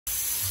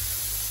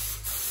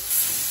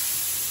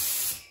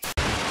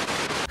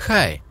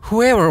Hi,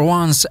 whoever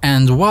wants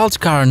and wild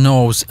car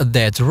knows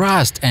that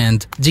rust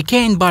and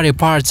decaying body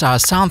parts are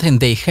something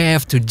they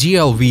have to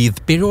deal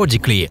with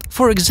periodically.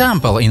 For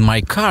example, in my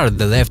car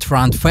the left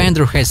front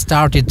fender has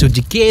started to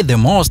decay the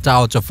most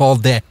out of all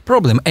the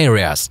problem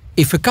areas.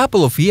 If a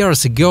couple of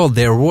years ago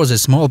there was a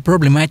small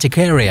problematic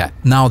area,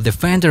 now the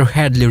fender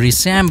hardly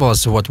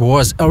resembles what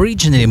was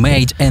originally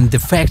made in the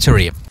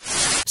factory.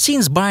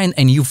 Since buying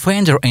a new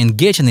fender and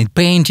getting it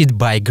painted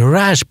by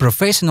garage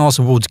professionals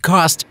would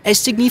cost a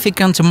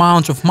significant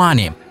amount of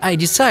money, I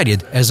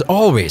decided, as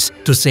always,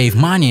 to save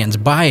money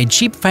and buy a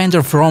cheap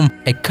fender from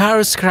a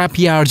car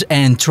scrapyard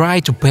and try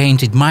to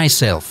paint it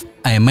myself.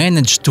 I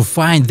managed to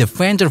find the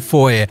fender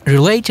for a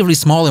relatively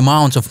small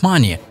amount of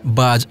money,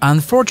 but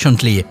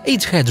unfortunately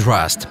it had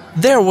rust.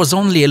 There was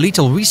only a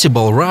little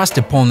visible rust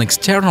upon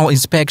external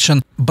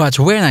inspection, but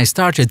when I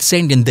started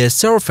sanding the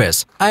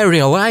surface, I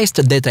realized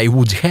that I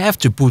would have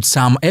to put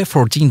some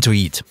effort into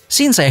it.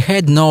 Since I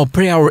had no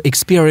prior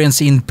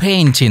experience in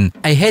painting,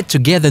 I had to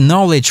gather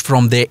knowledge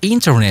from the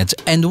internet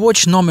and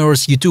watch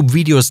numerous YouTube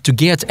videos to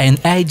get an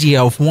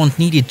idea of what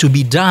needed to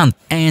be done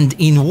and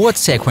in what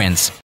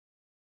sequence.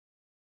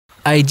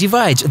 I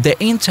divided the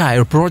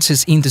entire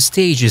process into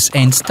stages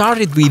and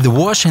started with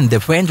washing the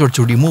fender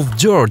to remove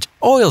dirt,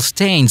 oil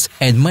stains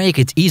and make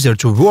it easier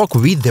to work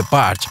with the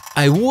part.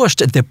 I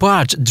washed the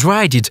part,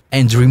 dried it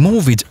and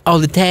removed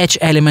all attached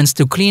elements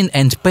to clean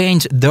and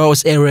paint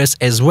those areas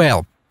as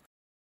well.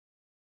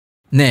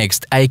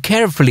 Next, I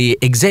carefully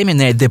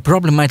examined the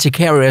problematic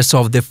areas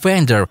of the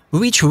fender,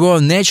 which were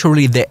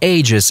naturally the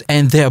edges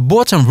and the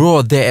bottom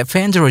were the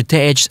fender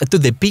attached to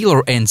the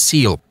pillar and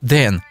seal.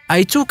 Then,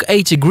 I took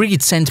 80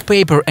 grit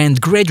sandpaper and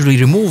gradually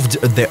removed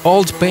the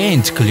old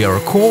paint, clear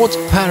coat,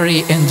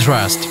 putty and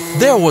rust.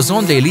 There was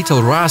only a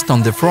little rust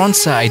on the front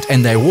side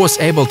and I was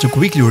able to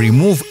quickly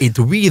remove it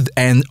with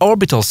an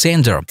orbital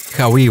sander.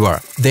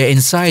 However, the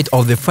inside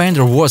of the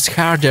fender was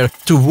harder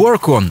to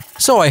work on,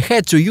 so I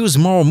had to use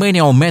more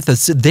manual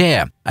methods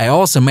there. I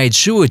also made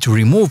sure to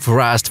remove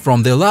rust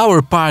from the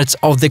lower parts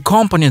of the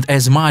component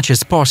as much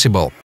as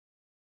possible.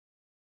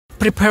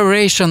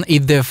 Preparation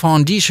is the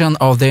foundation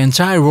of the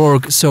entire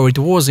work, so it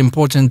was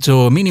important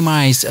to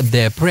minimize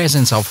the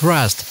presence of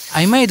rust.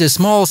 I made a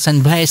small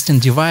sandblasting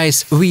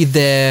device with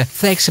the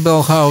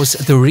flexible hose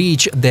to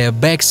reach the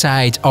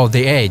backside of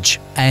the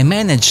edge. I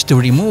managed to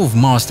remove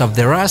most of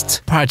the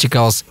rust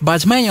particles,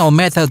 but manual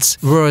methods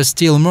were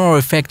still more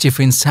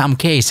effective in some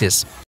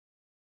cases.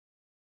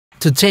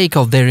 To take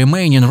off the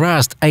remaining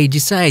rust, I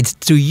decided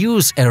to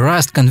use a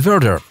rust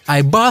converter.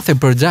 I bought a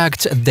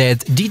product that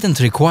didn't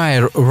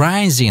require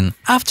rinsing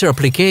after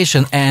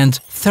application and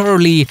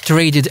thoroughly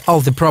treated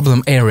all the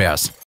problem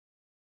areas.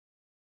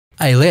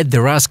 I let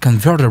the rust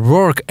converter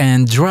work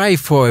and dry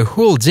for a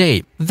whole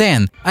day.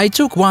 Then, I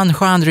took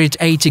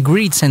 180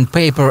 grit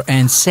sandpaper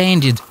and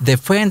sanded the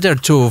fender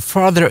to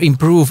further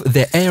improve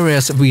the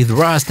areas with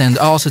rust and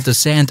also to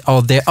sand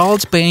off the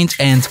old paint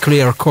and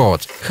clear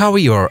coat.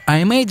 However,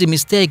 I made a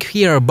mistake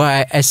here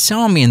by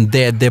assuming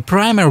that the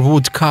primer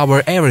would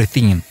cover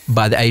everything,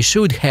 but I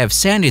should have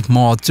sanded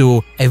more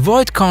to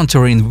avoid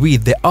contouring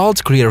with the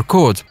old clear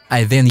coat.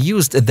 I then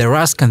used the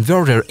rust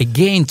converter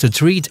again to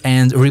treat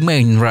and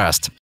remaining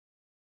rust.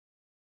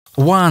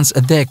 Once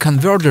the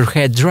converter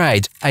had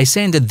dried, I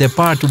sanded the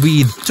part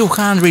with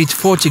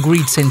 240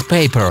 grit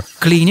sandpaper,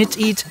 cleaned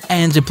it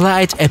and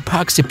applied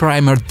epoxy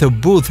primer to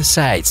both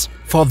sides.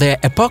 For the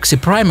epoxy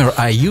primer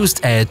I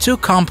used a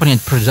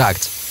two-component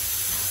product.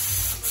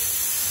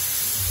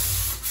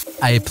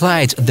 I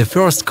applied the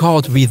first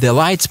coat with a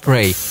light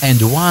spray,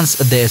 and once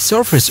the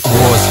surface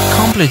was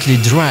completely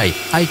dry,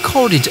 I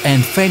coated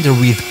the fender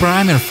with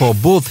primer for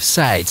both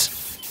sides.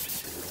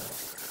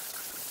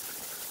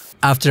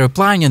 After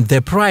applying the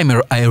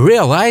primer, I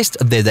realized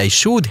that I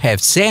should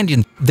have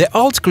sanded the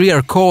old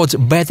clear coat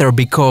better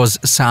because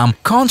some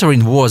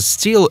contouring was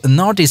still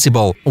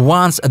noticeable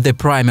once the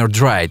primer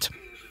dried.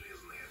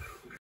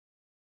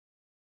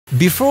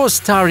 Before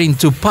starting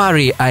to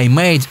putty, I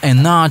made a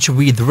notch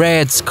with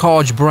red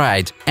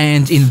Scotch-Brite,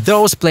 and in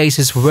those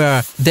places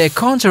where the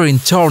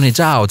contouring turned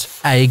out,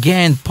 I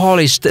again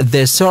polished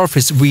the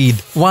surface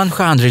with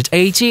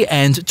 180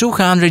 and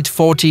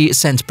 240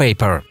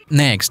 sandpaper.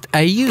 Next,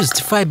 I used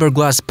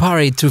fiberglass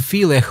putty to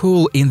fill a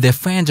hole in the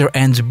fender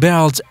and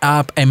build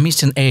up a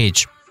missing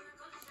edge.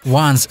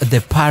 Once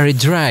the putty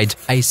dried,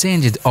 I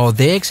sanded all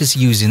the excess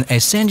using a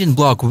sanding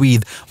block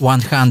with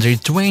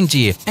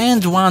 120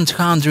 and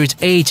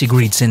 180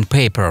 grit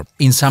sandpaper.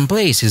 In some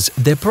places,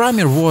 the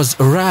primer was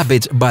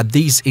rubbed, but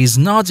this is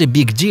not a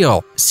big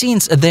deal,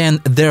 since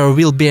then there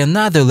will be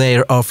another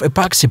layer of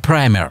epoxy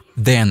primer.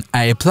 Then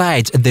I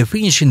applied the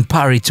finishing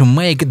putty to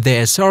make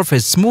the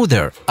surface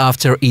smoother.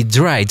 After it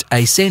dried,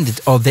 I sanded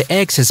all the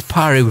excess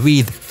putty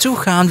with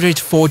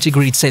 240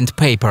 grit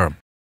sandpaper.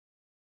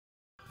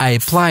 I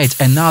applied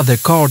another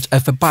coat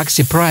of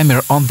epoxy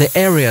primer on the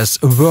areas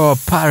where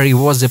putty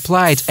was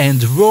applied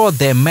and where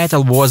the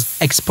metal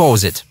was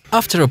exposed.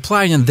 After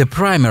applying the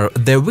primer,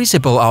 the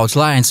visible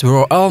outlines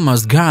were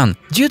almost gone.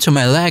 Due to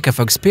my lack of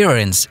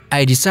experience,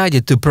 I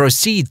decided to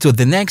proceed to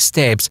the next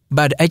steps,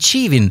 but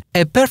achieving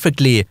a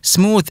perfectly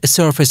smooth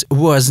surface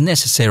was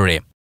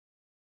necessary.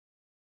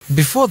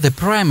 Before the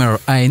primer,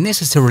 I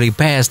necessarily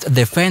passed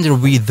the fender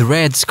with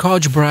red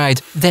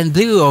Scotch-Brite, then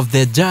blew off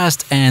the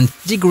dust and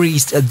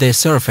degreased the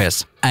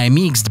surface. I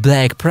mixed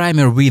black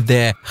primer with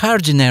the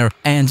hardener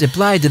and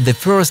applied the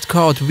first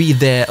coat with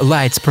the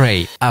light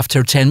spray.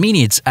 After 10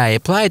 minutes, I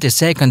applied a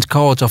second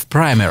coat of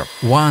primer.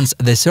 Once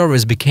the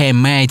surface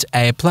became matte,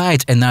 I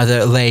applied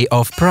another layer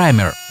of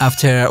primer.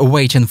 After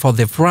waiting for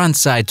the front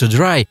side to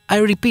dry, I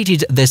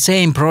repeated the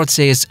same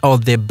process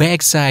on the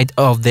back side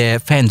of the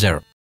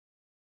fender.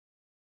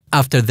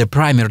 After the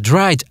primer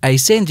dried, I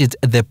sanded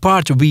the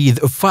part with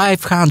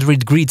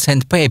 500 grit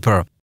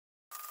sandpaper.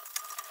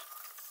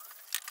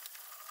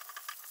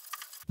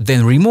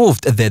 Then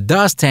removed the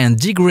dust and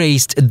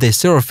degreased the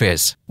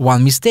surface.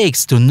 One mistake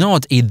to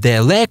note is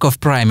the lack of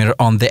primer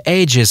on the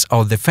edges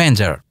of the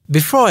fender.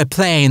 Before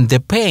applying the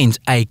paint,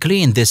 I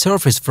cleaned the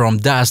surface from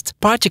dust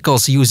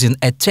particles using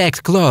a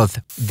tacked cloth.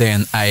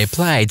 Then I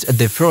applied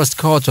the first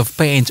coat of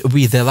paint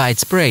with a light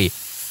spray.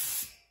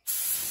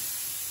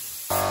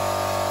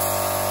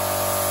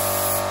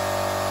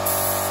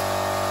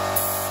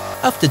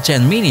 After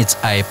 10 minutes,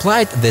 I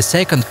applied the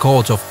second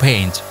coat of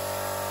paint.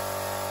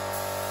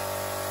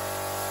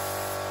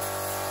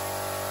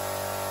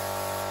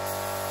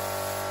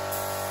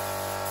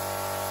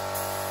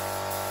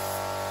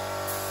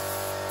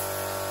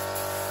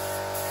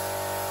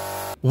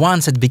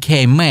 Once it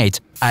became matte,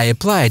 I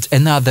applied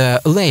another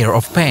layer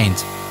of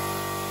paint.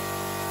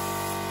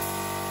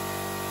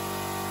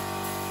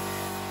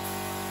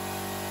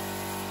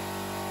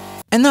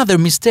 Another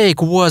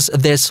mistake was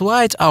the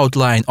slight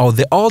outline of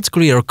the old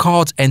clear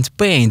coat and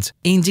paint,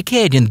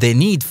 indicating the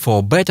need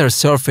for better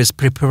surface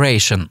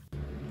preparation.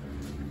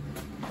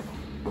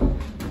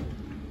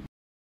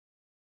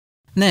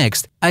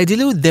 Next, I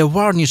dilute the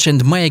varnish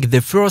and make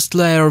the first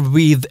layer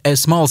with a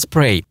small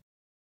spray.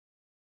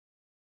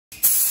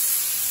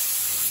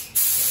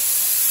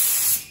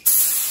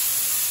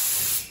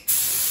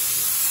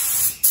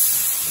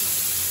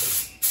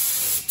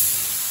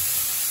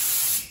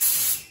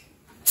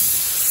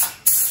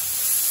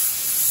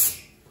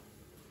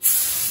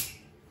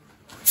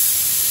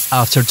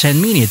 After 10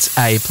 minutes,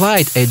 I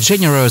applied a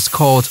generous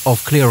coat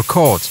of clear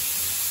coat.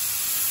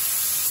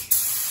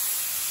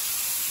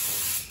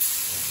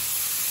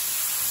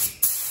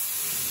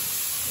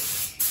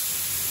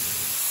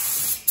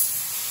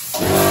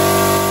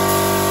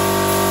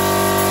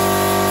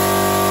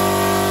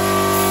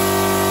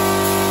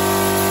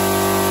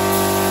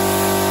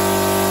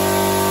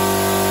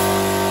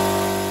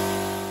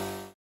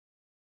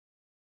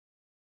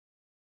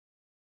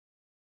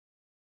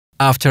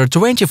 After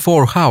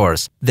 24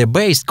 hours, the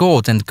base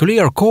coat and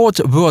clear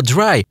coat were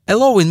dry,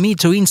 allowing me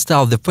to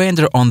install the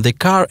fender on the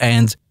car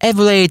and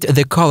evaluate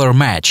the color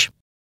match.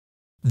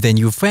 The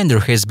new fender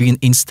has been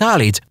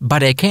installed,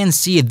 but I can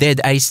see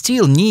that I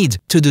still need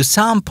to do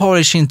some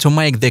polishing to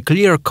make the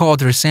clear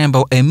coat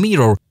resemble a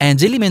mirror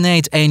and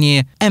eliminate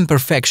any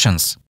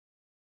imperfections.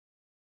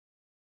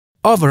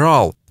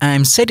 Overall,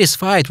 I'm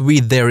satisfied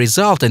with the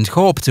result and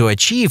hope to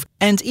achieve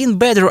an even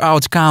better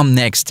outcome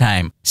next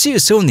time. See you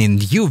soon in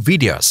new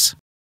videos.